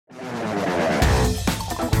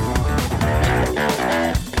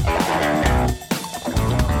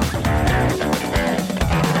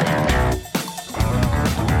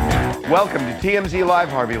Welcome to TMZ Live.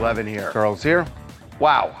 Harvey Levin here. Charles here.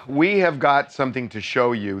 Wow, we have got something to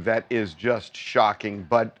show you that is just shocking.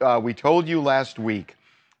 But we told you last week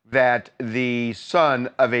that the son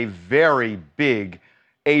of a very big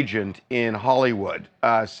agent in Hollywood,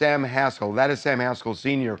 Sam Haskell, that is Sam Haskell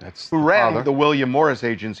Sr., who ran the William Morris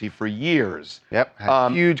Agency for years. Yep,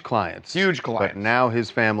 had huge clients. Huge clients. But now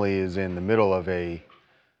his family is in the middle of a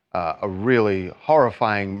really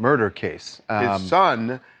horrifying murder case. His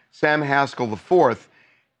son, Sam Haskell IV,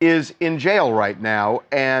 is in jail right now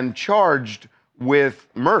and charged with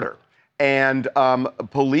murder. And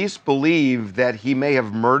police believe that he may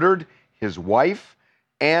have murdered his wife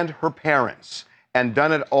and her parents and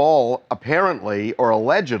done it all, apparently or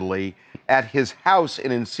allegedly, at his house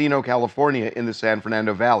in Encino, California, in the San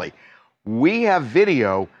Fernando Valley. We have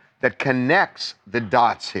video that connects the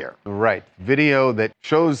dots here. Right. Video that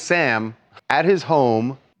shows Sam at his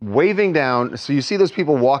home waving down. So you see those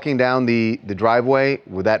people walking down the driveway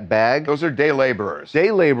with that bag? Those are day laborers. Day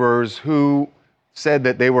laborers who said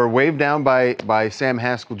that they were waved down by Sam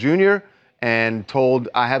Haskell Jr. and told,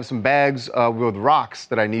 I have some bags with rocks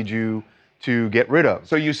that I need you to get rid of.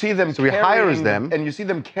 So you see them. So he hires them. And you see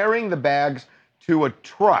them carrying the bags to a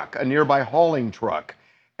truck, a nearby hauling truck.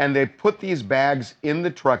 And they put these bags in the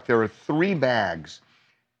truck. There are 3 bags.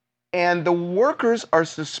 And the workers are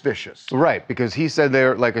suspicious. Right, because he said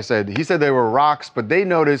like I said, he said they were rocks, but they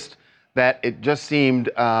noticed that it just seemed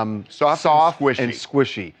soft and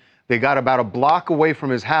squishy. They got about a block away from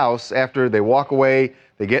his house. After they walk away,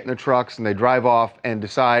 they get in the trucks and they drive off and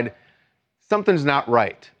decide something's not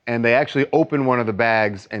right. And they actually opened one of the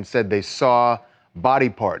bags and said they saw body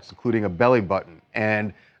parts, including a belly button,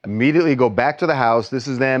 and immediately go back to the house. This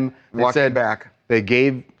is them. They said back. They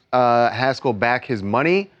gave Haskell back his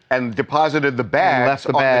money and deposited the bags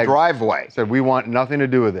on the driveway. Said, we want nothing to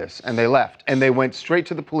do with this. And they left. And they went straight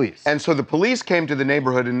to the police. And so the police came to the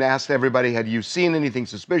neighborhood and asked everybody, had you seen anything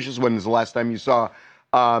suspicious? When was the last time you saw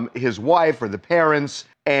his wife or the parents?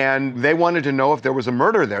 And they wanted to know if there was a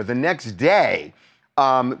murder there. The next day,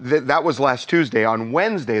 that was last Tuesday. On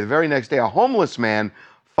Wednesday, the very next day, a homeless man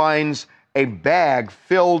finds a bag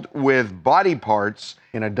filled with body parts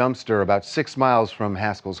in a dumpster about 6 miles from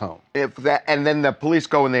Haskell's home. And then the police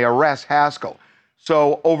go and they arrest Haskell.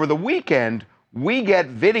 So over the weekend, we get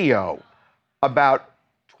video about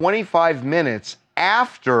 25 minutes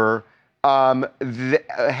after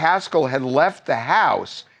Haskell had left the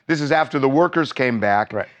house. This is after the workers came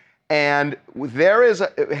back. Right. And there is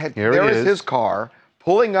his car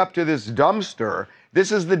pulling up to this dumpster.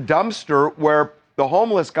 This is the dumpster where the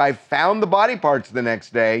homeless guy found the body parts the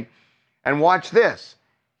next day. And watch this.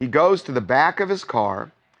 He goes to the back of his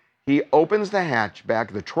car. He opens the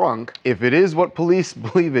hatchback, the trunk. If it is what police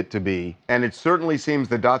believe it to be. And it certainly seems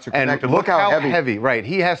the dots are connected. And look how heavy. Right.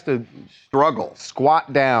 He has to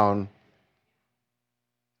squat down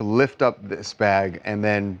to lift up this bag, and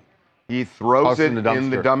then he throws it in the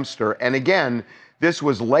dumpster. And again, this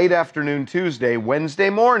was late afternoon Tuesday. Wednesday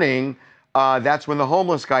morning, that's when the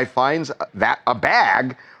homeless guy finds a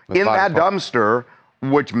bag in that dumpster,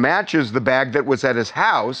 which matches the bag that was at his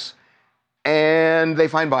house, and they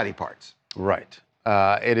find body parts. Right.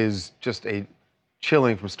 It is just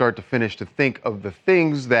chilling from start to finish to think of the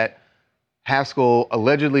things that Haskell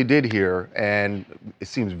allegedly did here, and it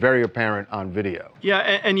seems very apparent on video. Yeah,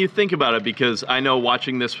 and you think about it, because I know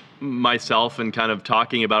watching this myself and kind of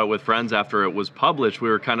talking about it with friends after it was published, we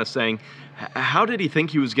were kind of saying, how did he think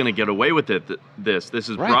he was going to get away with it? This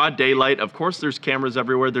is broad daylight. Of course, there's cameras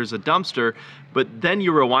everywhere. There's a dumpster. But then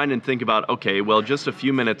you rewind and think about, okay, well, just a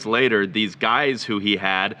few minutes later, these guys who he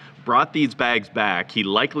had brought these bags back. He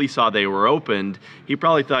likely saw they were opened. He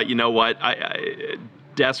probably thought, you know what,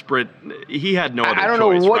 desperate. He had no other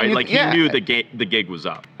choice, right? Like, he knew the gig was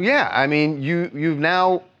up. Yeah, I mean, you've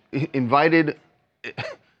now invited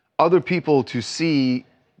other people to see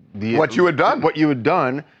what you had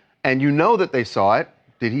done. And you know that they saw it.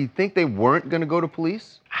 Did he think they weren't going to go to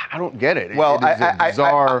police? I don't get it. Well,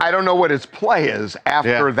 I don't know what his play is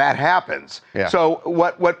after that happens. Yeah. So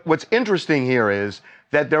what's interesting here is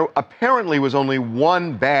that there apparently was only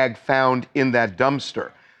 1 bag found in that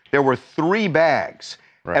dumpster. There were 3 bags.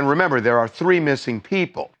 Right. And remember, there are 3 missing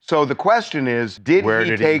people. So the question is, did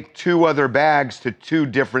he take 2 other bags to 2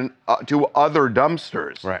 other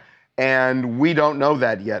dumpsters? Right. And we don't know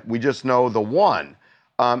that yet. We just know the 1.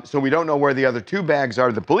 So we don't know where the other 2 bags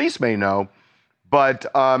are. The police may know, but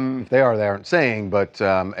if they aren't saying. But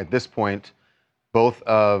at this point, both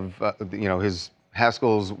of his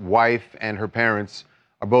Haskell's wife and her parents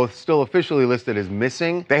are both still officially listed as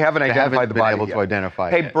missing. They haven't identified the body yet. To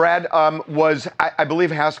identify Hey, it. Brad, I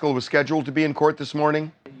believe Haskell was scheduled to be in court this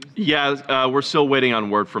morning? Yeah, we're still waiting on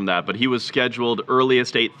word from that, but he was scheduled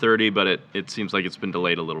earliest 8:30, but it seems like it's been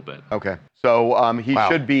delayed a little bit. Okay. So he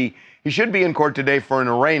should be in court today for an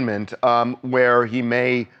arraignment where he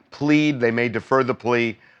may plead, they may defer the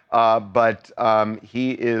plea, but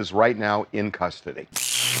he is right now in custody.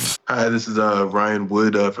 Hi, this is Ryan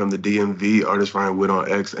Wood from the DMV, artist Ryan Wood on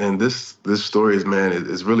X, and this story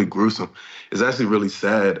is really gruesome. It's actually really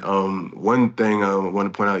sad. One thing I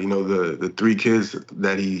want to point out, the 3 kids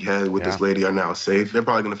that he had with this lady are now safe. They're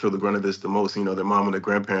probably going to feel the brunt of this the most. Their mom and their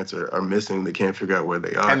grandparents are missing. They can't figure out where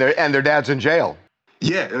they are. And their dad's in jail.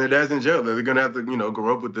 Yeah, and their dad's in jail. They're going to have to,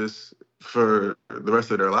 grow up with this for the rest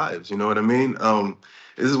of their lives. You know what I mean?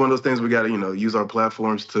 This is one of those things we got to, use our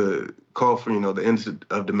platforms to call for, the end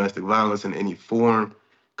of domestic violence in any form,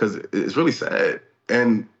 because it's really sad.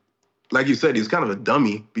 And like you said, he's kind of a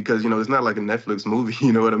dummy because, it's not like a Netflix movie.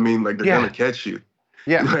 You know what I mean? Like, they're going to catch you.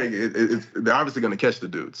 Yeah. Like, they're obviously going to catch the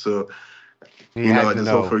dude. So, I just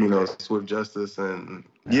hope for, swift justice. And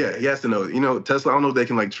yeah, he has to know. Tesla, I don't know if they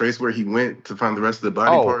can, like, trace where he went to find the rest of the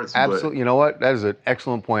body parts. Absolutely. But... You know what? That is an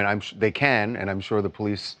excellent point. They can, and I'm sure the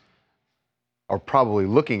police are probably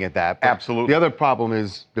looking at that. Absolutely. The other problem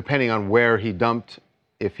is, depending on where he dumped,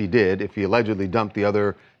 if he allegedly dumped the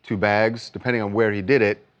other 2 bags, depending on where he did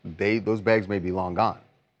it, those bags may be long gone.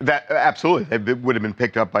 That absolutely, they would have been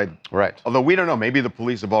picked up by. Right. Although we don't know, maybe the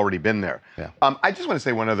police have already been there. Yeah. I just want to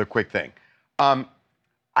say one other quick thing. I'm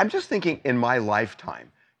just thinking in my lifetime,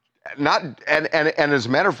 and as a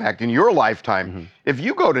matter of fact, in your lifetime, if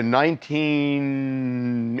you go to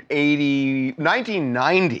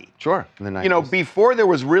 1990, sure, in the 90s. Before there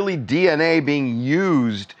was really DNA being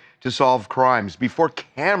used to solve crimes, before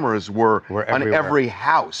cameras were on every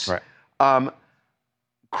house, right.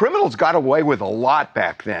 Criminals got away with a lot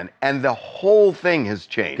back then, and the whole thing has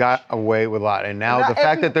changed. Got away with a lot, and now the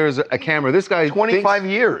fact that there's a camera, this guy 25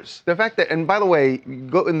 years. The fact that, and by the way,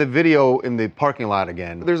 go in the video in the parking lot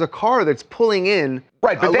again. There's a car that's pulling in.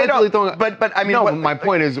 Right, but they don't. But I mean, no. My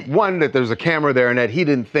point is, one, that there's a camera there, and that he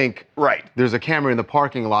didn't think. Right. There's a camera in the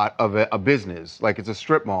parking lot of a business, like it's a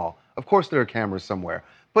strip mall. Of course, there are cameras somewhere,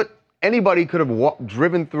 but anybody could have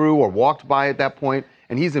driven through or walked by at that point,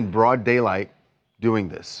 and he's in broad daylight doing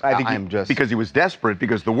this. I think because he was desperate,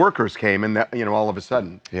 because the workers came, and all of a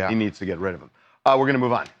sudden he needs to get rid of them. We're going to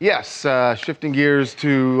move on. Yes, shifting gears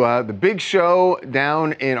to the big show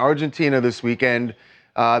down in Argentina this weekend.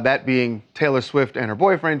 That being Taylor Swift and her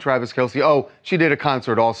boyfriend Travis Kelce. Oh, she did a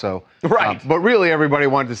concert also. Right. But really, everybody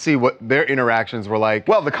wanted to see what their interactions were like.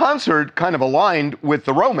 Well, the concert kind of aligned with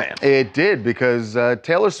the romance. It did, because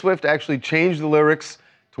Taylor Swift actually changed the lyrics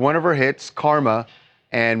to one of her hits, Karma,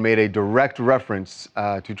 and made a direct reference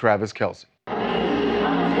to Travis Kelce.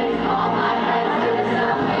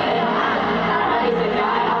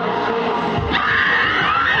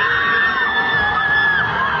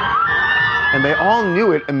 And they all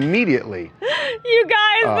knew it immediately. You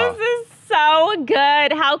guys, this is so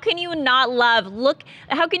good. How can you not love?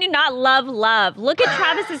 How can you not love love? Look at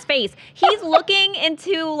Travis's face. He's looking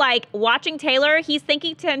into, like, watching Taylor. He's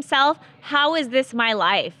thinking to himself, how is this my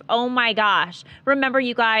life? Oh my gosh. Remember,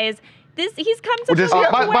 you guys, he's come to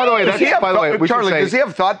by the way, Charlie, does he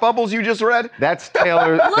have thought bubbles you just read? That's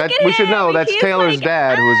Taylor. We should know that's Taylor's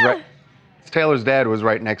dad who was right. Taylor's dad was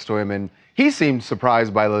right next to him, and he seemed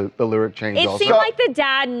surprised by the lyric change also. It seemed like the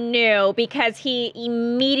dad knew, because he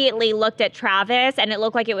immediately looked at Travis, and it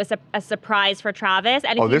looked like it was a surprise for Travis.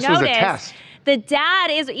 And if this was a test. The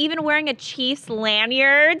dad is even wearing a Chiefs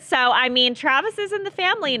lanyard. So, I mean, Travis is in the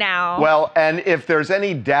family now. Well, and if there's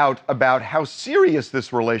any doubt about how serious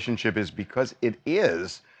this relationship is, because it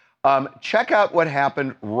is, check out what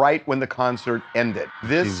happened right when the concert ended.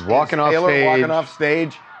 She's walking off Taylor stage. walking off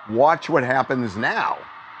stage. Watch what happens now.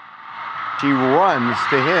 She runs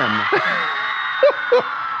to him.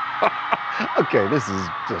 Okay, this is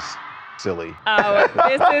just silly. Oh,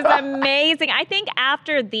 this is amazing. I think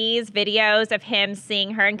after these videos of him seeing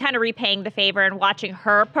her and kind of repaying the favor and watching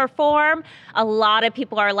her perform, a lot of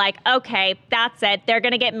people are like, okay, that's it. They're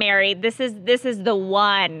going to get married. This is the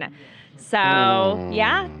one. So,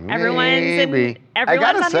 yeah, everyone's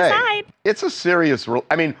on his side. It's a serious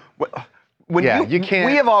I mean, we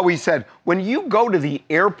have always said, when you go to the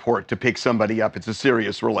airport to pick somebody up, it's a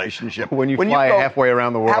serious relationship. When you fly halfway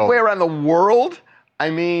around the world. Halfway around the world? I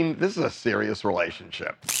mean, this is a serious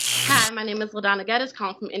relationship. Hi, my name is LaDonna Geddes,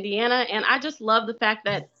 calling from Indiana, and I just love the fact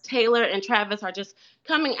that Taylor and Travis are just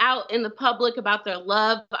coming out in the public about their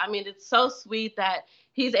love. I mean, it's so sweet that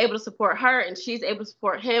he's able to support her and she's able to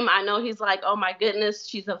support him. I know he's like, oh my goodness,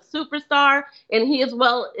 she's a superstar, and he is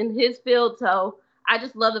well in his field. So I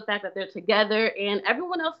just love the fact that they're together, and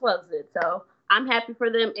everyone else loves it. So I'm happy for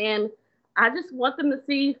them, and I just want them to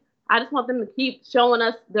keep showing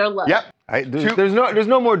us their love. Yep. There's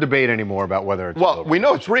no more debate anymore about whether it's Well, we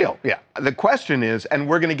know it's real. Yeah. The question is, and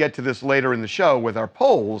we're going to get to this later in the show with our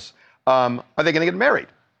polls, are they going to get married?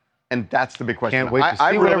 And that's the big question. Can't wait to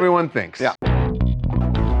see what everyone thinks. Yeah.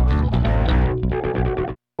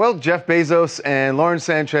 Well, Jeff Bezos and Lauren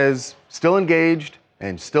Sanchez still engaged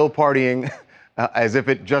and still partying as if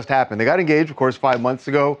it just happened. They got engaged, of course, 5 months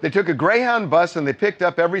ago. They took a Greyhound bus and they picked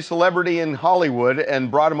up every celebrity in Hollywood and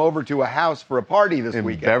brought them over to a house for a party this in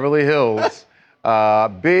weekend. Beverly Hills.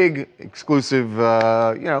 Big, exclusive,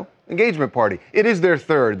 engagement party. It is their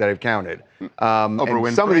third that I've counted. Oprah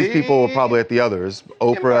and some of these Winfrey. people were probably at the others.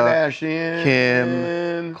 Oprah,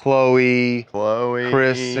 Kim, Khloe,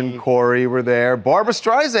 Chris and Corey were there. Barbra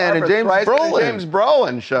Streisand and James Brolin. James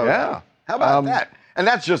Brolin showed Yeah. up. How about that? And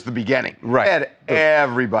that's just the beginning. Right. They had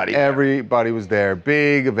everybody. Everybody was there.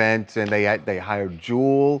 Big event, and they hired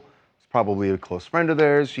Jewel. It's probably a close friend of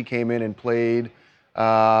theirs. She came in and played.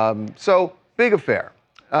 So big affair.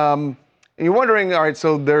 And you're wondering, all right,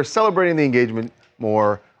 so they're celebrating the engagement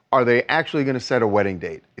more. Are they actually going to set a wedding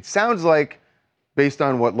date? It sounds like, based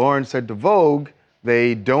on what Lauren said to Vogue,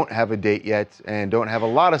 they don't have a date yet and don't have a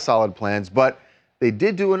lot of solid plans. But they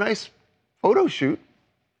did do a nice photo shoot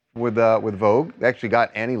with Vogue. They actually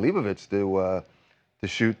got Annie Leibovitz to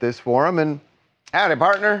shoot this for them. And howdy,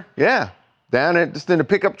 partner. Yeah, just in a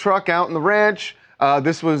pickup truck out in the ranch.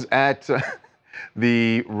 This was at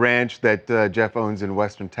the ranch that Jeff owns in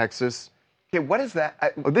Western Texas. Okay, what is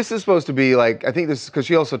that? This is supposed to be like, I think this is because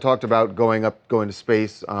she also talked about going to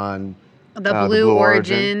space on The Blue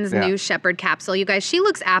Origins Yeah. New Shepard capsule. You guys, she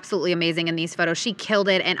looks absolutely amazing in these photos. She killed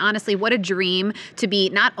it. And honestly, what a dream to be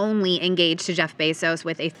not only engaged to Jeff Bezos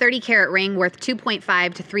with a 30-carat ring worth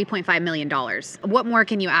 $2.5 to $3.5 million. What more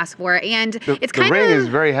can you ask for? And it's kind of... The ring is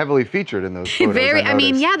very heavily featured in those photos. I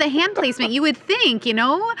mean, yeah, the hand placement, you would think,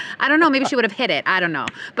 I don't know, maybe she would have hit it. I don't know.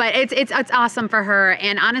 But it's awesome for her.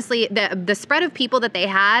 And honestly, the spread of people that they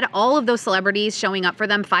had, all of those celebrities showing up for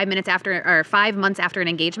them 5 months after an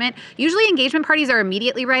engagement, usually engagement parties are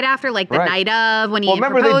immediately right after, like the night of, when he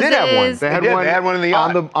remember, proposes. they did have one. They had one in the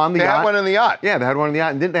yacht. On the they yacht. had one in the yacht. Yeah, they had one in the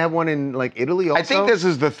yacht. And didn't they have one in, like, Italy also? I think this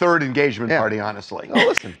is the third engagement party, honestly. Oh,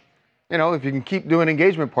 listen. If you can keep doing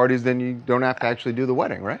engagement parties, then you don't have to actually do the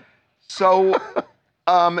wedding, right? So,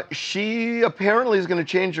 she apparently is going to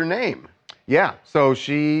change her name. Yeah, so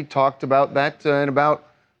she talked about that and about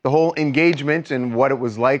the whole engagement and what it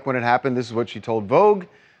was like when it happened. This is what she told Vogue.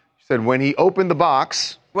 She said, when he opened the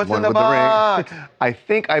box, What's one in the with box? The ring, I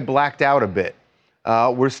think I blacked out a bit.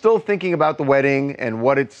 We're still thinking about the wedding and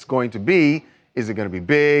what it's going to be. Is it going to be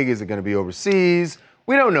big? Is it going to be overseas?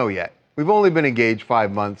 We don't know yet. We've only been engaged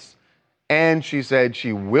 5 months. And she said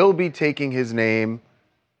she will be taking his name.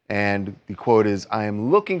 And the quote is, I am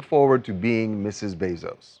looking forward to being Mrs.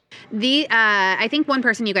 Bezos. I think one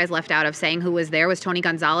person you guys left out of saying who was there was Tony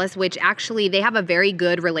Gonzalez, which actually they have a very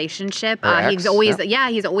good relationship. He's always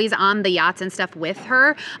on the yachts and stuff with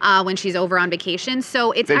her when she's over on vacation.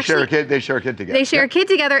 So it's They share a kid together. They share a kid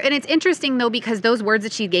together, and it's interesting though because those words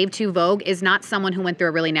that she gave to Vogue is not someone who went through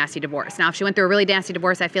a really nasty divorce. Now, if she went through a really nasty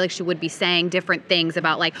divorce, I feel like she would be saying different things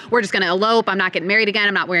about like, we're just going to elope. I'm not getting married again.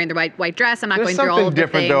 I'm not wearing the white dress. I'm not going through all of the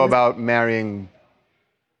things. There's something different though about marrying.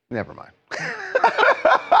 Never mind.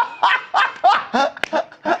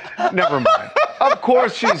 Never mind. Of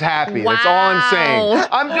course she's happy. That's all I'm saying.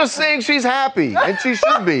 I'm just saying she's happy, and she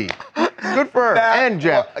should be. Good for her. And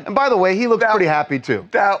Jeff. And by the way, he looks pretty happy too.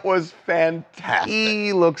 That was fantastic.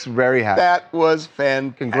 He looks very happy. That was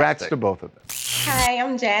fantastic. Congrats to both of them. Hi,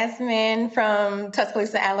 I'm Jasmine from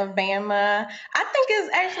Tuscaloosa, Alabama. I think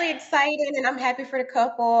it's actually exciting, and I'm happy for the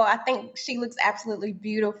couple. I think she looks absolutely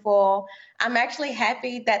beautiful. I'm actually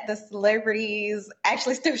happy that the celebrities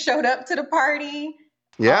actually still showed up to the party.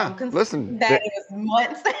 Yeah, listen. That is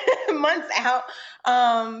months out.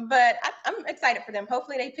 But I'm excited for them.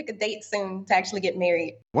 Hopefully they pick a date soon to actually get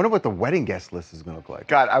married. Wonder what the wedding guest list is going to look like.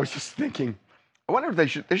 God, I was just thinking, I wonder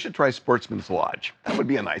if they should try Sportsman's Lodge. That would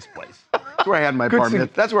be a nice place. That's where I had my bar mitzvah.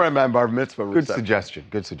 That's where I had my bar mitzvah. Good suggestion.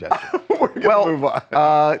 Good suggestion. We're gonna move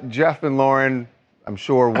on. Jeff and Lauren, I'm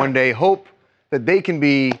sure one day hope that they can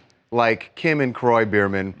be like Kim and Croy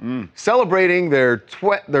Bierman, celebrating their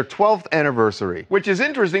 12th anniversary. Which is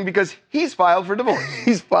interesting because he's filed for divorce.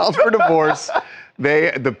 He's filed for divorce.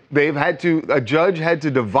 A judge had to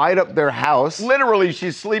divide up their house. Literally,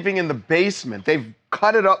 she's sleeping in the basement. They've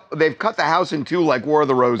cut it up. They've cut the house in two like War of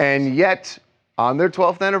the Roses. And yet, on their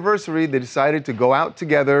 12th anniversary, they decided to go out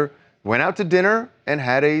together, went out to dinner, and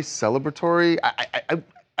had a celebratory.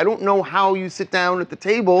 I don't know how you sit down at the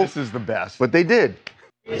table. This is the best. But they did.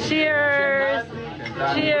 Cheers.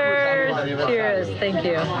 Cheers. Cheers. Thank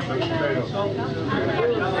you.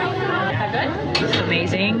 It's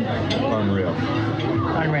amazing. Unreal.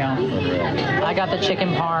 I got the chicken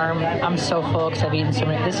parm. I'm so full because I've eaten so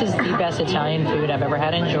many. This is the best Italian food I've ever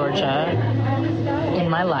had in Georgia in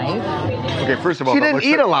my life. Okay, first of all, She didn't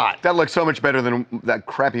eat a lot. That looks so much better than that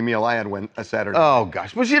crappy meal I had a Saturday. Oh,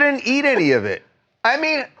 gosh. Well, she didn't eat any of it. I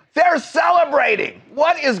mean, they're celebrating.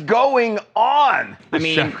 What is going on? I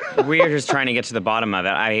mean, we're just trying to get to the bottom of it.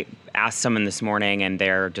 I asked someone this morning, and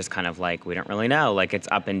they're just kind of like, we don't really know. Like, it's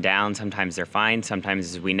up and down. Sometimes they're fine.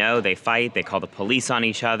 Sometimes, as we know, they fight. They call the police on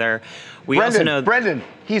each other. Brendan,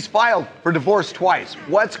 he's filed for divorce twice.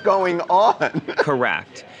 What's going on?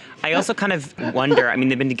 Correct. I also kind of wonder, I mean,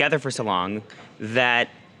 they've been together for so long that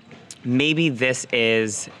maybe this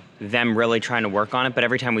is them really trying to work on it, but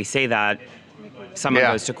every time we say that, someone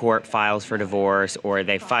goes to court, files for divorce, or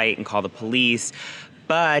they fight and call the police.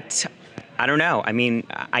 But I don't know. I mean,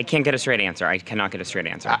 I can't get a straight answer. I cannot get a straight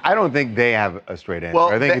answer. I don't think they have a straight answer. Well,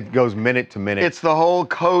 I think it goes minute to minute. It's the whole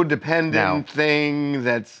codependent thing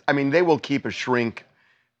that's, I mean, they will keep a shrink,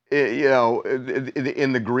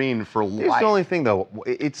 in the green for life. Here's the only thing, though.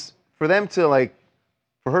 It's for them to, like,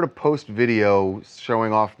 for her to post video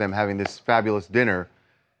showing off them having this fabulous dinner.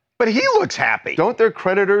 But he looks happy. Don't their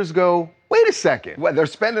creditors go, wait a second. Well, they're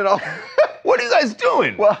spending all... What are you guys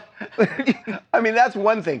doing? Well, I mean, that's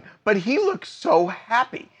one thing. But he looks so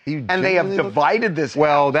happy. And they have divided this.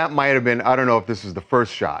 Well, that might have been, I don't know if this is the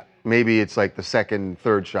first shot. Maybe it's like the second,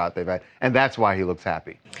 third shot they've had. And that's why he looks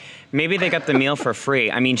happy. Maybe they got the meal for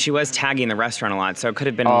free. I mean, she was tagging the restaurant a lot, so it could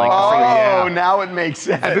have been like a free. Oh, now it makes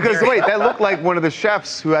sense. And because, wait, that looked like one of the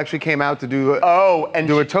chefs who actually came out to do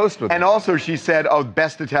a toast with them. And also she said,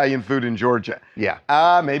 best Italian food in Georgia. Yeah.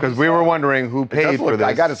 Maybe. Because we were wondering who paid for this.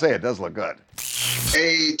 I got to say, it does look good.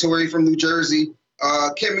 Hey, Tori from New Jersey.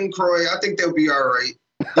 Kim and Croy, I think they'll be all right.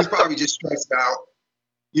 He's probably just stressed out.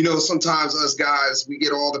 You know, sometimes us guys, we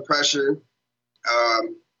get all the pressure.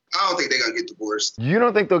 I don't think they're going to get divorced. You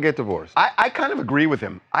don't think they'll get divorced? I kind of agree with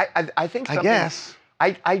him. I think I guess.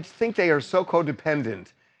 I think they are so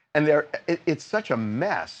codependent, and it's such a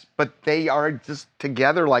mess, but they are just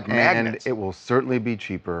together like magnets. And it will certainly be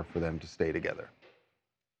cheaper for them to stay together.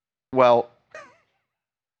 Well,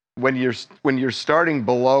 when you're starting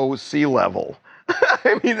below sea level,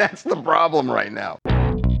 I mean, that's the problem right now.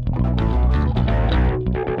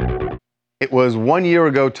 It was 1 year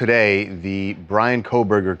ago today, the Bryan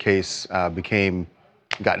Kohberger case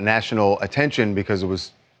got national attention because it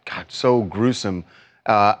was, so gruesome.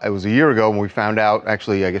 It was a year ago when we found out,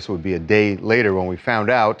 actually, I guess it would be a day later when we found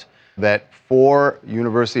out that 4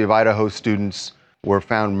 University of Idaho students were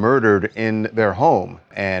found murdered in their home.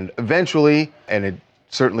 And eventually, and it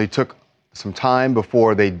certainly took some time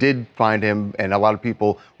before they did find him, and a lot of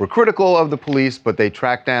people were critical of the police, but they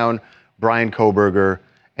tracked down Bryan Kohberger,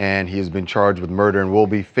 and he has been charged with murder and will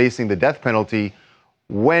be facing the death penalty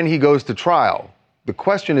when he goes to trial. The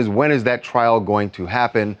question is, when is that trial going to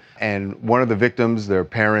happen? And one of the victims, their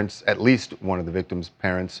parents, at least one of the victims'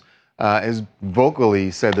 parents, has vocally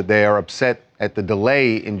said that they are upset at the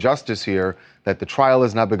delay in justice here, that the trial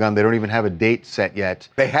has not begun. They don't even have a date set yet.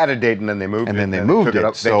 They had a date and then they moved it. And then they moved it.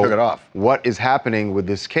 They took it off. What is happening with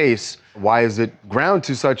this case? Why is it ground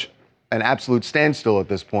to such an absolute standstill at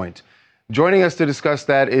this point? Joining us to discuss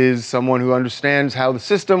that is someone who understands how the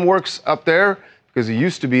system works up there, because he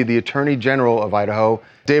used to be the Attorney General of Idaho.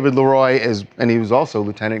 David Leroy and he was also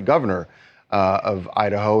Lieutenant Governor of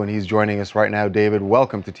Idaho, and he's joining us right now. David,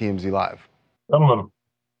 welcome to TMZ Live. Gentlemen,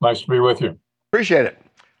 nice to be with you. Appreciate it.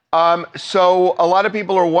 So a lot of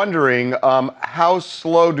people are wondering, how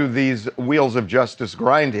slow do these wheels of justice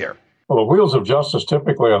grind here? Well, the wheels of justice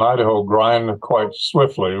typically in Idaho grind quite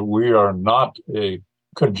swiftly. We are not a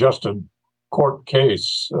congested court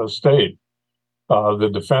case state. The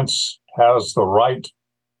defense has the right,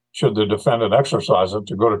 should the defendant exercise it,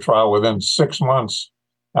 to go to trial within 6 months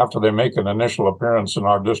after they make an initial appearance in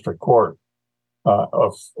our district court.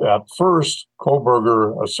 At first,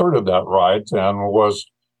 Kohberger asserted that right and was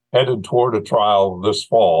headed toward a trial this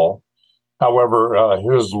fall. However,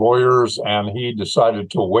 his lawyers and he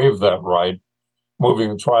decided to waive that right, moving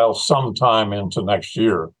the trial sometime into next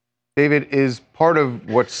year. David, is part of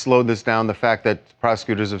what slowed this down the fact that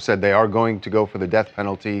prosecutors have said they are going to go for the death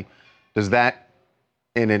penalty? Does that,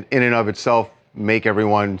 in and of itself, make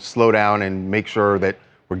everyone slow down and make sure that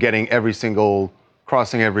we're getting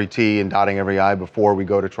crossing every T and dotting every I before we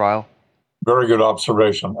go to trial? Very good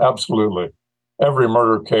observation. Absolutely. Every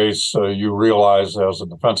murder case, you realize as a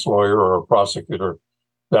defense lawyer or a prosecutor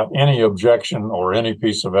that any objection or any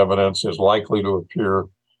piece of evidence is likely to appear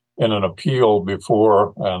in an appeal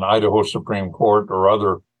before an Idaho Supreme Court or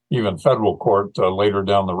other, even federal court later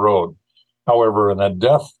down the road. However, in a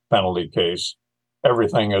death penalty case,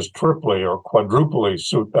 everything is triply or quadruply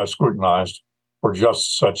scrutinized for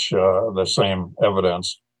just such the same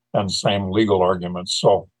evidence and same legal arguments.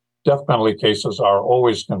 So death penalty cases are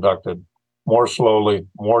always conducted more slowly,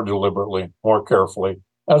 more deliberately, more carefully,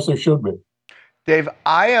 as they should be. Dave,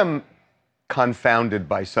 I am confounded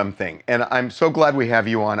by something, and I'm so glad we have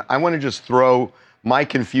you on. I want to just throw my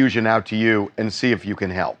confusion out to you and see if you can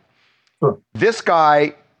help. Sure. This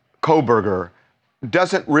guy, Kohberger,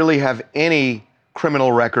 doesn't really have any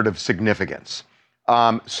criminal record of significance.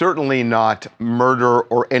 Certainly not murder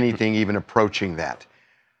or anything even approaching that.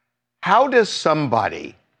 How does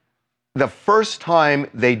somebody, the first time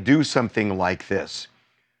they do something like this,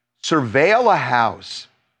 surveil a house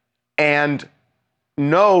and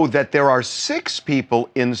know that there are 6 people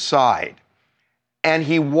inside, and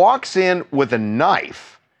he walks in with a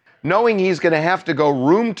knife, knowing he's going to have to go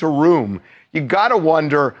room to room? You got to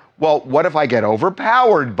wonder, well, what if I get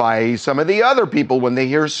overpowered by some of the other people when they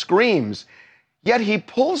hear screams? Yet he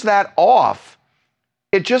pulls that off.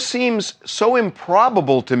 It just seems so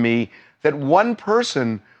improbable to me that one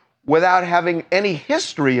person, without having any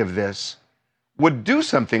history of this, would do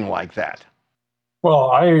something like that.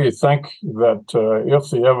 Well, I think that if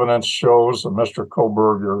the evidence shows that Mr.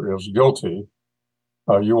 Kohberger is guilty,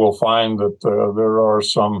 you will find that there are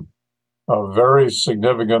some very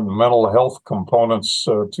significant mental health components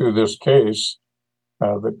to this case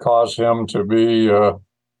that cause him to be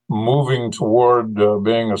moving toward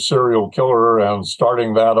being a serial killer and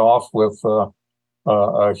starting that off with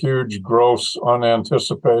a huge, gross,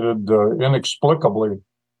 unanticipated, inexplicably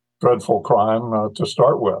dreadful crime to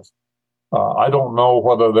start with. I don't know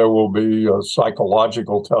whether there will be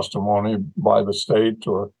psychological testimony by the state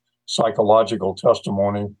or psychological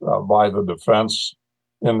testimony by the defense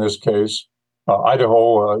in this case.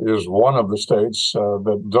 Idaho is one of the states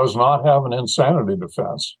that does not have an insanity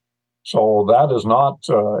defense. So that is not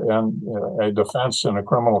a defense in a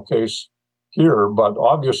criminal case here, but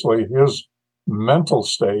obviously his mental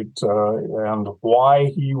state and why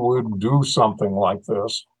he would do something like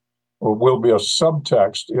this will be a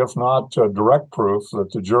subtext, if not direct proof,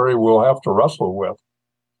 that the jury will have to wrestle with.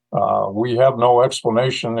 We have no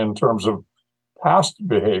explanation in terms of past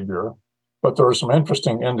behavior, but there are some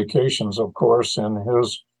interesting indications, of course, in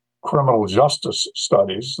his criminal justice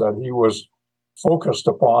studies that he was focused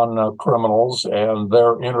upon criminals and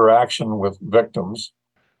their interaction with victims.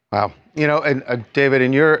 Wow. You know, and David,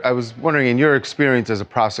 I was wondering, in your experience as a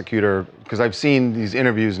prosecutor, because I've seen these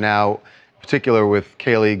interviews now, in particular with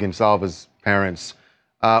Kaylee Gonsalves' parents,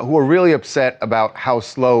 who are really upset about how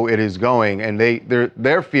slow it is going, and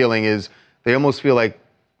their feeling is they almost feel like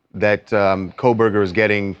that Kohberger is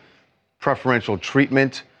getting preferential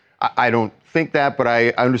treatment. I don't think that, but I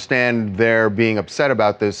understand they're being upset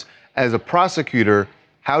about this. As a prosecutor,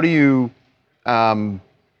 how do you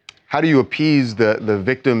appease the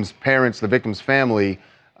victim's parents, the victim's family,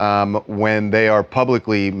 when they are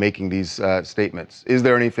publicly making these statements? Is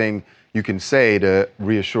there anything you can say to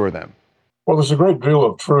reassure them? Well, there's a great deal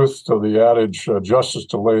of truth to the adage, justice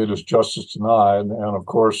delayed is justice denied. And of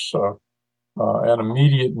course, an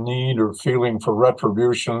immediate need or feeling for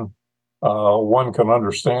retribution, one can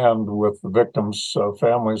understand with the victims'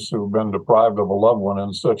 families who've been deprived of a loved one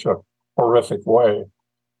in such a horrific way.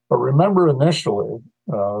 But remember, initially,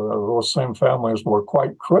 those same families were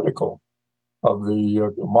quite critical of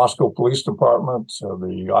the Moscow Police Department,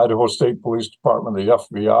 the Idaho State Police Department, the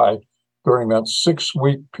FBI, during that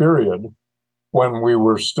 6-week period when we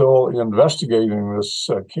were still investigating this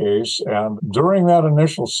case. And during that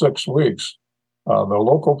initial 6 weeks, the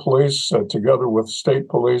local police, together with state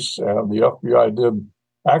police and the FBI, did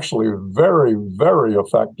actually very, very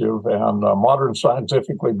effective and modern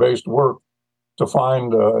scientifically based work to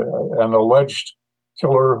find an alleged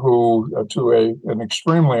killer who, to an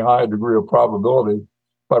extremely high degree of probability,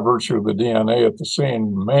 by virtue of the DNA at the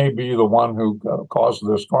scene, may be the one who caused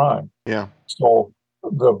this crime. Yeah. So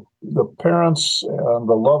the parents and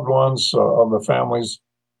the loved ones of the families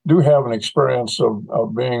do have an experience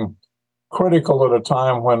of being critical at a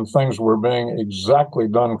time when things were being exactly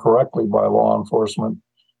done correctly by law enforcement.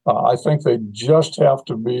 I think they just have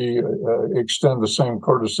to extend the same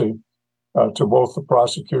courtesy to both the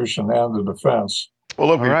prosecution and the defense. Well,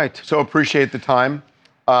 look, all right. So appreciate the time.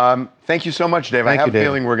 Thank you so much, Dave. I have a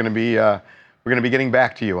feeling we're going to be getting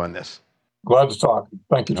back to you on this. Glad to talk.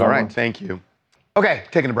 Thank you, gentlemen. All right. Thank you. Okay,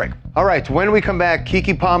 taking a break. All right, when we come back,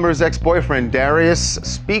 Keke Palmer's ex-boyfriend, Darius,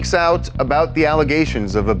 speaks out about the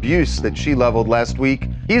allegations of abuse that she leveled last week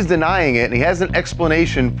He's denying it, and he has an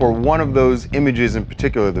explanation for one of those images in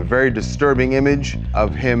particular, the very disturbing image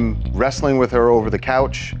of him wrestling with her over the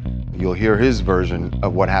couch. You'll hear his version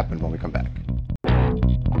of what happened when we come back.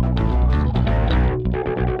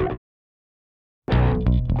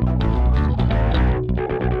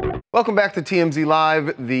 Welcome back to TMZ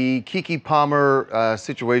Live. The Keke Palmer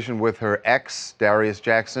situation with her ex, Darius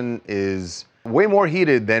Jackson, is way more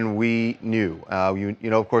heated than we knew. You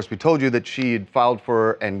know, of course, we told you that she had filed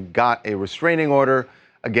for and got a restraining order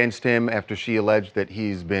against him after she alleged that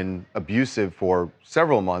he's been abusive for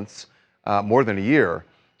several months, more than a year.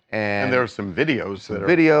 And there are some videos that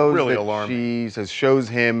are really alarming. She says shows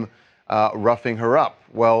him roughing her up.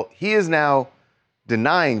 Well, he is now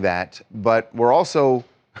denying that, but we're also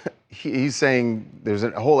he's saying there's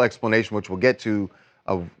a whole explanation, which we'll get to,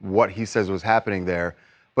 of what he says was happening there.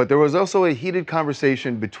 But there was also a heated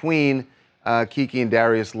conversation between Keke and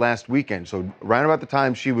Darius last weekend. So right about the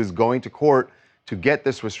time she was going to court to get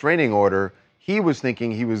this restraining order, he was thinking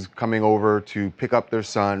he was coming over to pick up their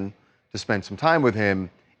son, to spend some time with him.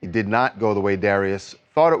 It did not go the way Darius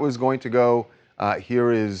thought it was going to go.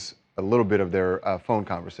 Here is a little bit of their phone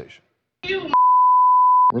conversation.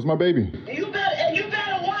 Where's my baby? You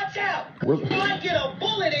better watch out. You might get a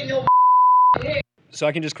bullet in your head. So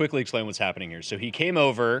I can just quickly explain what's happening here. So he came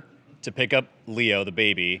over to pick up Leo, the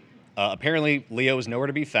baby. Apparently, Leo was nowhere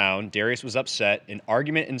to be found. Darius was upset. An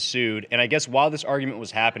argument ensued. And I guess while this argument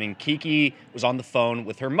was happening, Keke was on the phone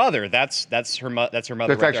with her mother. That's her mother. That's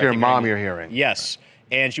right actually her mom you're hearing. Yes.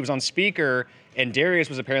 And she was on speaker, and Darius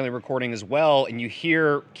was apparently recording as well. And you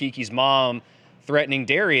hear Keke's mom threatening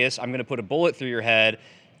Darius, I'm going to put a bullet through your head.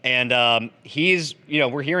 And he's,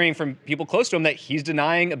 we're hearing from people close to him that he's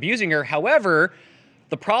denying abusing her. However,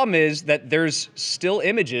 the problem is that there's still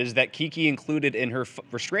images that Keke included in her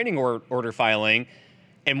restraining order filing.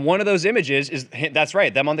 And one of those images is, that's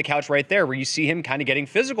right, them on the couch right there, where you see him kind of getting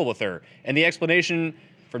physical with her. And the explanation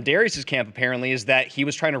from Darius's camp apparently is that he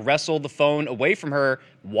was trying to wrestle the phone away from her.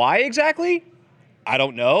 Why exactly? I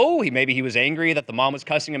don't know. Maybe he was angry that the mom was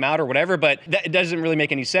cussing him out or whatever, but that doesn't really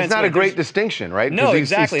make any sense. It's not a great distinction, right? No,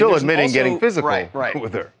 exactly. He's still admitting getting physical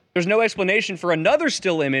with her. There's no explanation for another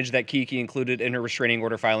still image that Keke included in her restraining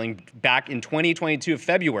order filing back in 2022 of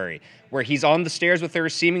February, where he's on the stairs with her,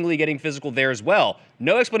 seemingly getting physical there as well.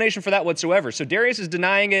 No explanation for that whatsoever. So Darius is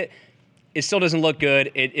denying it. It still doesn't look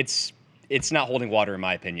good. It's not holding water, in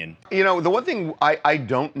my opinion. The one thing I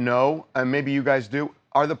don't know, and maybe you guys do,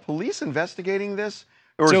 are the police investigating this?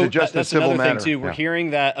 Or is it just a civil matter? That's another thing, too. We're hearing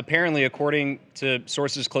that, apparently, according to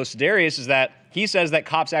sources close to Darius, is that he says that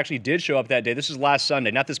cops actually did show up that day. This is last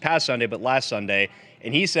Sunday. Not this past Sunday, but last Sunday.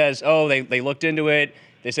 And he says, they looked into it.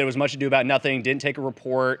 They said it was much ado about nothing, didn't take a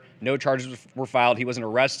report, no charges were filed, he wasn't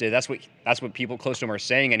arrested. That's what people close to him are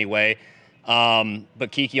saying anyway.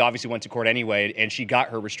 But Keke obviously went to court anyway, and she got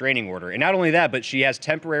her restraining order. And not only that, but she has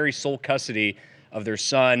temporary sole custody of their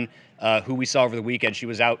son, who we saw over the weekend. She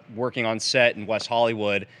was out working on set in West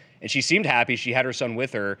Hollywood, and she seemed happy. She had her son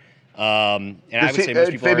with her. And I would say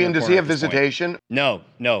most people Fabian, does he have visitation? No,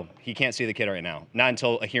 he can't see the kid right now. Not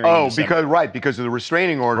until a hearing in December. because of the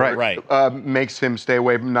restraining order. Right. Makes him stay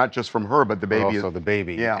away not just from her, but the baby. Also the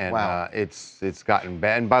baby. Yeah, and, wow. It's gotten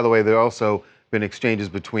bad. And by the way, there have also been exchanges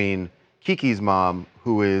between Keke's mom,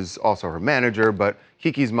 who is also her manager, but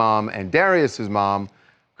Keke's mom and Darius's mom,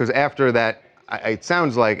 because after that, it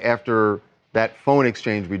sounds like after that phone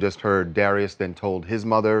exchange we just heard, Darius then told his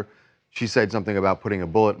mother. She said something about putting a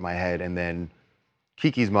bullet in my head, and then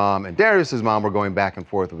Keke's mom and Darius's mom were going back and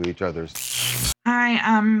forth with each other. Hi,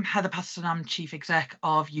 I'm Heather Patterson. I'm Chief Exec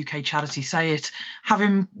of UK Charity Say It.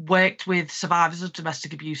 Having worked with survivors of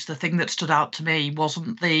domestic abuse, the thing that stood out to me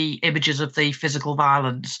wasn't the images of the physical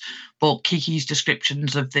violence, but Keke's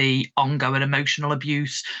descriptions of the ongoing emotional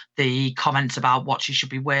abuse, the comments about what she should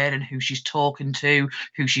be wearing, who she's talking to,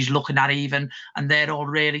 who she's looking at even, and they're all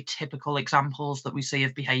really typical examples that we see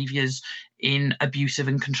of behaviours in abusive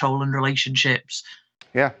and controlling relationships.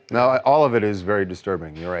 Yeah, no, all of it is very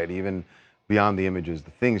disturbing. You're right, even beyond the images,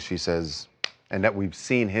 the things she says and that we've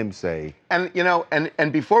seen him say. And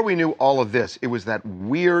and before we knew all of this, it was that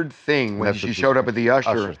weird thing when she showed up at the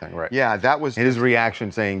Usher thing, right? Yeah, that was his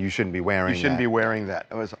reaction, saying you shouldn't be wearing that. You shouldn't be wearing that.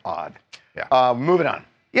 It was odd. Yeah. Moving on.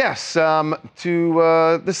 Yes, to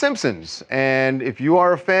The Simpsons. And if you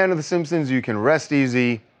are a fan of The Simpsons, you can rest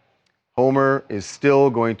easy. Homer is still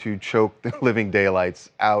going to choke the living daylights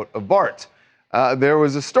out of Bart. There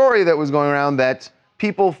was a story that was going around that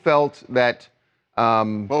people felt that...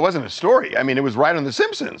 well, it wasn't a story. I mean, it was right on The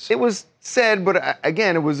Simpsons. It was said, but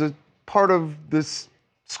again, it was a part of this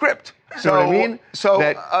script. You know what I mean? So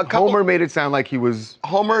that Homer made it sound like he was.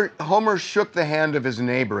 Homer shook the hand of his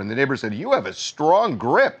neighbor, and the neighbor said, "You have a strong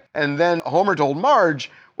grip." And then Homer told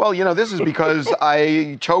Marge, "Well, this is because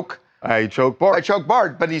I choke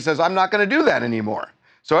Bart." But he says, "I'm not going to do that anymore."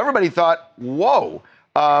 So everybody thought, "Whoa,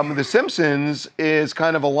 The Simpsons is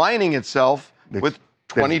kind of aligning itself with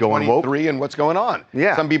 2023 and what's going on."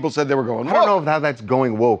 Yeah. Some people said they were going woke. I don't know how that's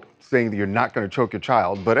going woke, saying that you're not going to choke your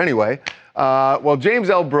child. But anyway, well, James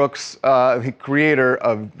L. Brooks, the creator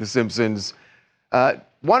of The Simpsons,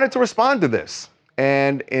 wanted to respond to this.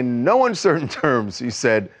 And in no uncertain terms, he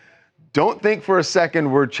said, "Don't think for a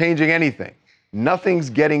second we're changing anything. Nothing's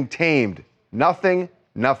getting tamed. Nothing,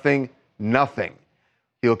 nothing, nothing.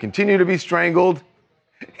 He'll continue to be strangled,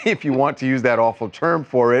 if you want to use that awful term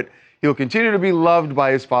for it. He'll continue to be loved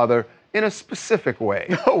by his father in a specific way."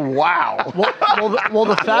 Oh, wow. Well,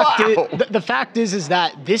 the fact is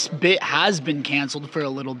that this bit has been canceled for a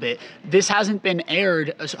little bit. This hasn't been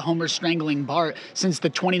aired, Homer strangling Bart, since the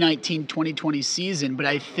 2019-2020 season. But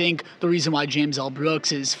I think the reason why James L.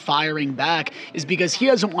 Brooks is firing back is because he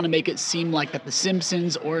doesn't want to make it seem like that The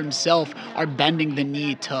Simpsons or himself are bending the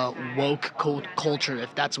knee to woke culture,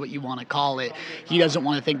 if that's what you want to call it. He doesn't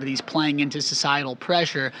want to think that he's playing into societal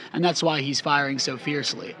pressure, and that's why he's firing so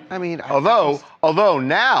fiercely. I mean, although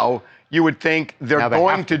now you would think they're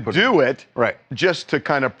going to do it right just to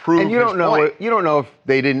kind of prove. And you don't his know. point. You don't know if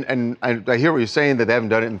they didn't. And I hear what you're saying, that they haven't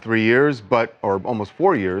done it in 3 years, or almost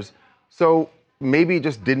 4 years. So maybe it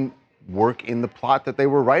just didn't work in the plot that they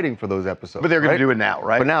were writing for those episodes. But they're going to do it now,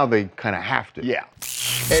 right? But now they kind of have to. Yeah.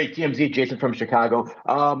 Hey, TMZ, Jason from Chicago.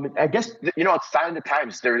 I guess, it's sign of the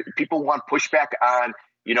times. People want pushback on,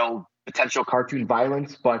 potential cartoon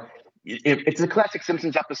violence, but it's a classic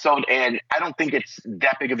Simpsons episode, and I don't think it's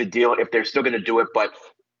that big of a deal if they're still going to do it. But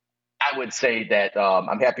I would say that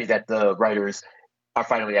I'm happy that the writers are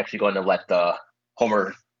finally actually going to let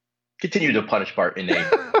Homer continue to punish Bart in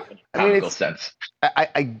a comical sense.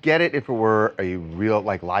 I get it if it were a real,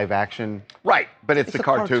 live action. Right, but it's the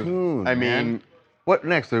cartoon. I man. mean, what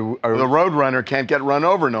next? the Roadrunner can't get run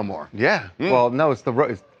over no more. Yeah. Well, no, it's the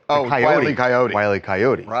Coyote. Wile E. Coyote. Wile E.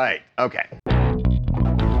 Coyote. Right. Okay.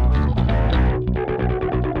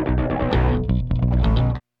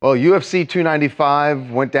 Well, UFC 295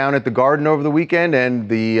 went down at the Garden over the weekend,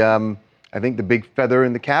 and I think the big feather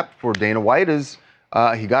in the cap for Dana White is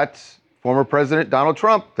he got former President Donald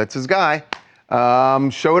Trump. That's his guy.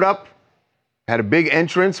 Showed up, had a big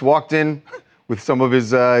entrance, walked in with some of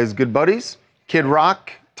his good buddies, Kid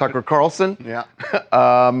Rock, Tucker Carlson. Yeah.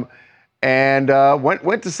 And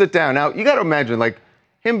went to sit down. Now, you got to imagine,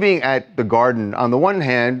 him being at the Garden. On the one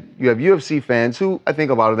hand, you have UFC fans, who I think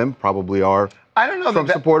a lot of them probably are Trump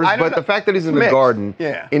supporters, but the fact that he's in the Garden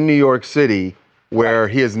in New York City, where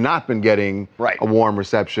he has not been getting a warm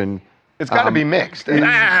reception. It's got to be mixed. It's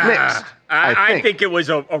mixed. I think it was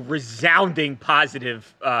a resounding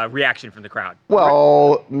positive reaction from the crowd.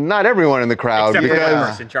 Well, not everyone in the crowd, except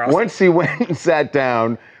because once he went and sat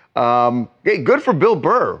down, good for Bill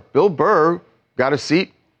Burr. Bill Burr got a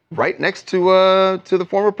seat right next to the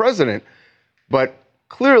former president. But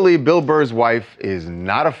clearly, Bill Burr's wife is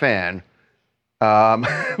not a fan,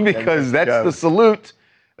 because that's the salute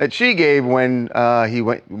that she gave when he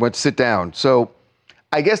went to sit down. So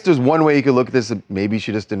I guess there's one way you could look at this. Maybe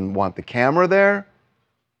she just didn't want the camera there,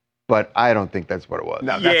 but I don't think that's what it was.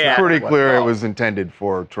 No, that's pretty clear it was intended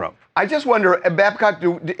for Trump. I just wonder, Babcock,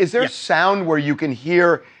 is there sound where you can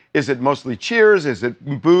hear? Is it mostly cheers? Is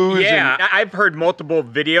it boos? Yeah, I've heard multiple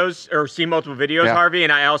videos or seen multiple videos, Harvey,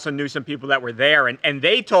 and I also knew some people that were there, and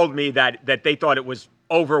they told me that they thought it was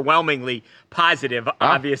overwhelmingly positive.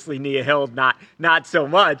 Obviously, Nia Hill not so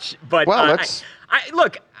much, but that's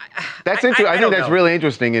look. That's interesting. I think that's really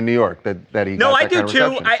interesting in New York that he. No, got I that do kind of too.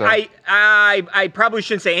 reception, I probably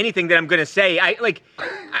shouldn't say anything that I'm going to say.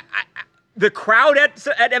 The crowd at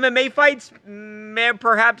MMA fights,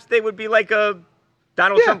 perhaps they would be like a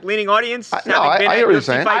Donald Trump leaning audience. I hear what you're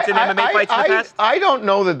saying. Fights and MMA fights in the past. I don't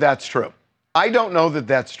know that that's true.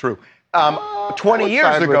 20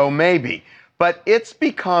 years ago, maybe. But it's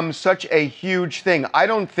become such a huge thing. I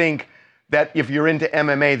don't think that if you're into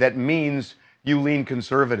MMA, that means you lean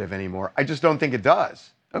conservative anymore. I just don't think it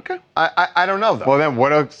does. Okay. I don't know, though. Well, then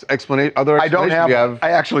what other explanation do you have?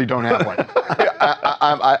 I actually don't have one.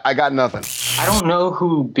 I got nothing. I don't know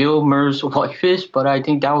who Bill Burr's wife is, but I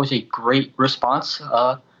think that was a great response.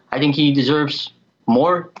 I think he deserves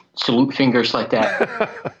more salute fingers like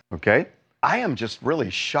that. Okay. I am just really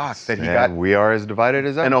shocked that he got. We are as divided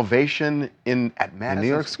as ever. An ovation at Madison. In New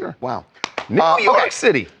York Square. Wow. New York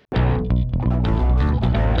City.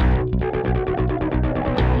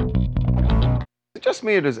 just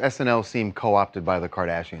me, or does SNL seem co-opted by the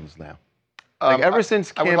Kardashians now? Like ever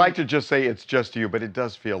since Kim, I would like to just say it's just you, but it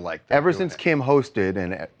does feel like that. Ever since Kim hosted,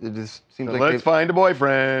 and it just seems like let's find a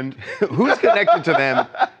boyfriend. Who's connected to them?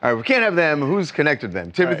 All right, we can't have them. Who's connected to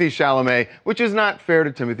them? Timothy Chalamet, which is not fair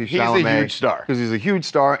to Timothy Chalamet. He's a huge star because he's a huge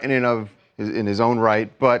star in his own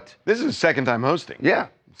right. But this is his second time hosting. Yeah,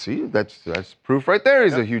 see, that's proof right there.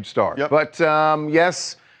 He's a huge star. Yep. But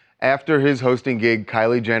yes, after his hosting gig,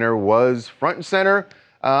 Kylie Jenner was front and center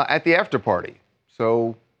at the after party.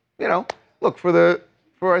 So look,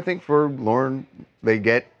 I think for Lauren, they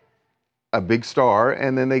get a big star,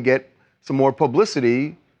 and then they get some more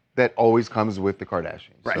publicity that always comes with the Kardashians.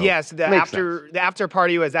 Right. So, Yes, the after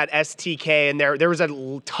party was at STK, and there was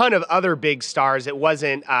a ton of other big stars. It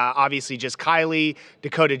wasn't obviously just Kylie.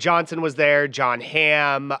 Dakota Johnson was there, John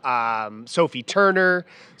Hamm, Sophie Turner.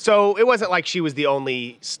 So it wasn't like she was the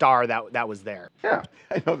only star that was there. Yeah,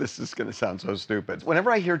 I know this is going to sound so stupid. Whenever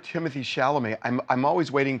I hear Timothy Chalamet, I'm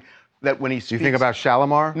always waiting that when he speaks... You think about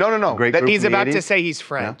Shalimar? No. Great that group he's from the about 80s? to say he's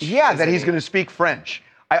French. Yeah, that he's going to speak French.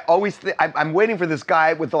 I always I'm waiting for this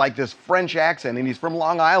guy with like this French accent, and he's from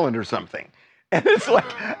Long Island or something. And it's like,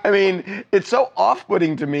 I mean, it's so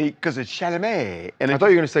off-putting to me because it's Chalamet. And I thought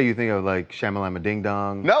you were going to say you think of like Shamalama Ding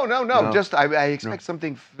Dong. No. Just I expect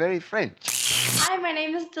something very French. Hi, my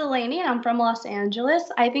name is Delaney, and I'm from Los Angeles.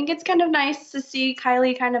 I think it's kind of nice to see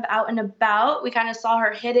Kylie kind of out and about. We kind of saw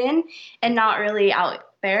her hidden and not really out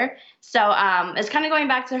there. So it's kind of going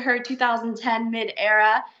back to her 2010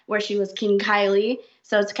 mid-era where she was King Kylie.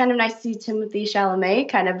 So it's kind of nice to see Timothy Chalamet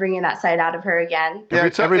kind of bringing that side out of her again. Yeah,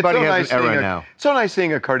 everybody so has nice an era now. So nice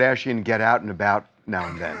seeing a Kardashian get out and about now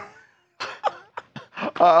and then.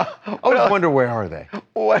 I always wonder, where are they?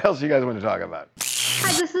 What else do you guys want to talk about?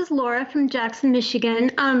 Hi, this is Laura from Jackson,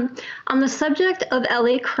 Michigan. On the subject of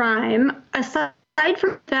LA crime, aside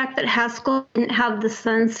from the fact that Haskell didn't have the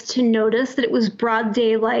sense to notice that it was broad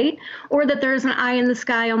daylight or that there's an eye in the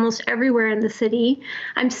sky almost everywhere in the city,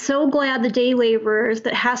 I'm so glad the day laborers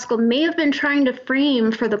that Haskell may have been trying to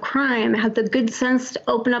frame for the crime had the good sense to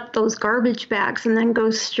open up those garbage bags and then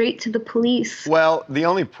go straight to the police. Well, the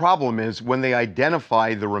only problem is when they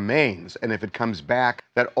identify the remains, and if it comes back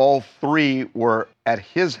that all three were at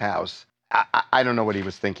his house, I don't know what he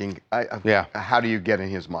was thinking. How do you get in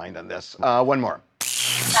his mind on this? One more.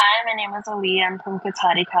 Hi, my name is Aaliyah. I'm from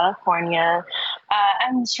Cotati, California.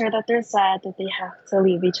 I'm sure that they're sad that they have to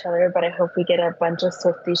leave each other, but I hope we get a bunch of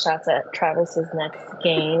Swiftie shots at Travis's next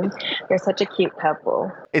game. They're such a cute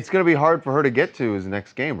couple. It's going to be hard for her to get to his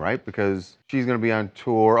next game, right? Because she's going to be on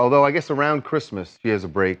tour. Although I guess around Christmas she has a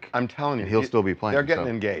break. I'm telling you, he'll still be playing. They're getting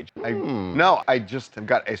engaged. No, I just have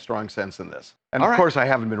got a strong sense in this. And of course, I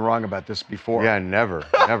haven't been wrong about this before. Yeah, never,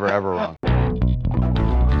 ever wrong.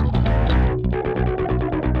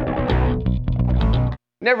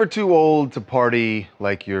 Never too old to party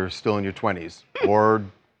like you're still in your 20s, or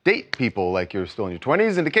date people like you're still in your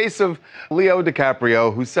 20s. In the case of Leo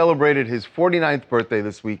DiCaprio, who celebrated his 49th birthday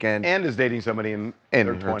this weekend. And is dating somebody in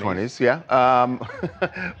her 20s. Yeah.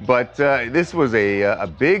 But this was a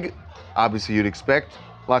big, obviously you'd expect,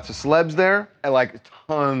 lots of celebs there. And like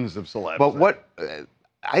tons of celebs. But what,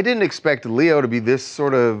 I didn't expect Leo to be this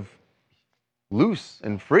sort of loose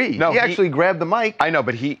and free. No, he actually grabbed the mic. I know,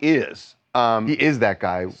 but he is. He is that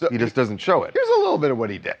guy. So he just doesn't show it. Here's a little bit of what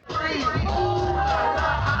he did.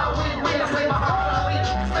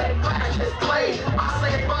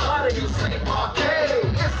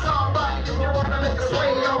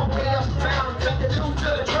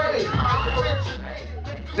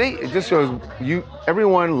 It just shows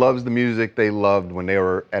everyone loves the music they loved when they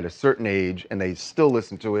were at a certain age, and they still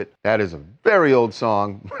listen to it. That is a very old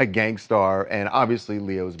song by Gang Starr, and obviously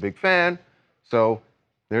Leo's a big fan. So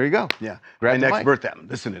there you go. Yeah. Grab My the next mic. birthday, I'm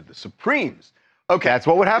listening to the Supremes. Okay. That's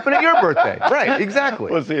what would happen at your birthday. Right, exactly.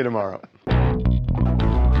 We'll see you tomorrow.